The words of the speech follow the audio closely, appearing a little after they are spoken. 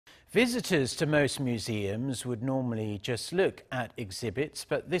Visitors to most museums would normally just look at exhibits,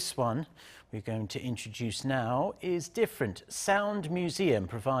 but this one we're going to introduce now is different. SOUNDMUSEUM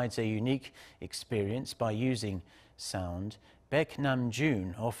provides a unique experience by using sound. Paik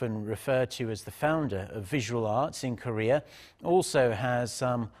Nam-june, often referred to as the founder of visual arts in Korea, also has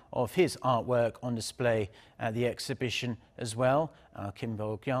some of his artwork on display at the exhibition as well. Kim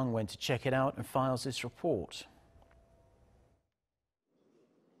Bo-kyoung went to check it out and files this report.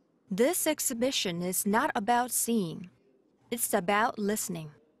 This exhibition is not about seeing, it's about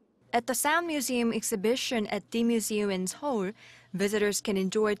listening. At the SOUNDMUSEUM exhibition at the museum in Seoul, visitors can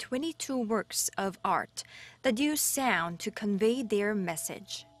enjoy 22 works of art that use sound to convey their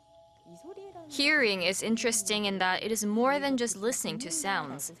message. Hearing is interesting in that it is more than just listening to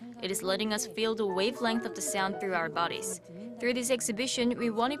sounds. It is letting us feel the wavelength of the sound through our bodies. Through this exhibition, we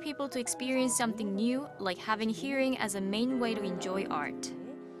wanted people to experience something new, like having hearing as a main way to enjoy art.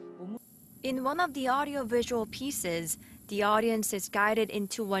 In one of the audiovisual pieces, the audience is guided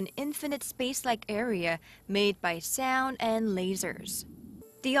into an infinite space-like area made by sound and lasers.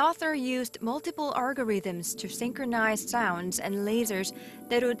 The author used multiple algorithms to synchronize sounds and lasers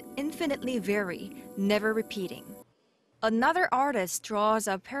that would infinitely vary, never repeating. Another artist draws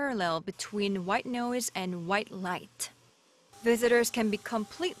a parallel between white noise and white light. Visitors can be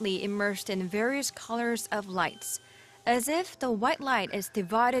completely immersed in various colors of lights, as if the white light is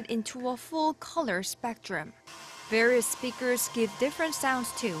divided into a full color spectrum. Various speakers give different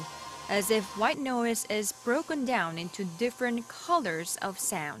sounds too, as if white noise is broken down into different colors of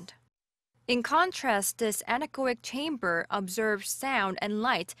sound. In contrast, this anechoic chamber observes sound and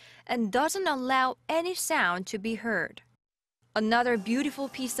light and doesn't allow any sound to be heard. Another beautiful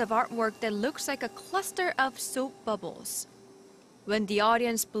piece of artwork that looks like a cluster of soap bubbles. When the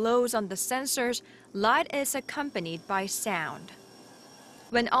audience blows on the sensors, light is accompanied by sound.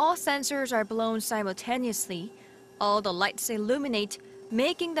 When all sensors are blown simultaneously, all the lights illuminate,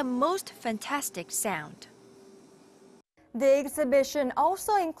 making the most fantastic sound. The exhibition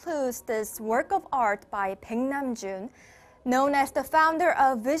also includes this work of art by Paik Nam-june, known as the founder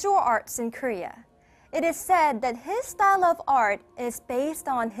of visual arts in Korea. It is said that his style of art is based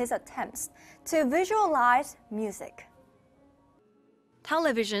on his attempts to visualize music.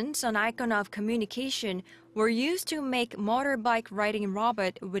 Televisions, an icon of communication, were used to make motorbike riding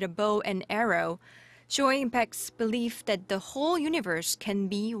robot with a bow and arrow, showing Paik's belief that the whole universe can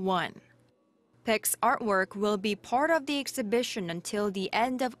be one. Paik's artwork will be part of the exhibition until the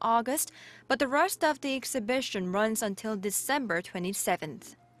end of August, but the rest of the exhibition runs until December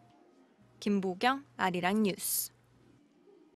 27th. Kim Bo-kyoung, Arirang News.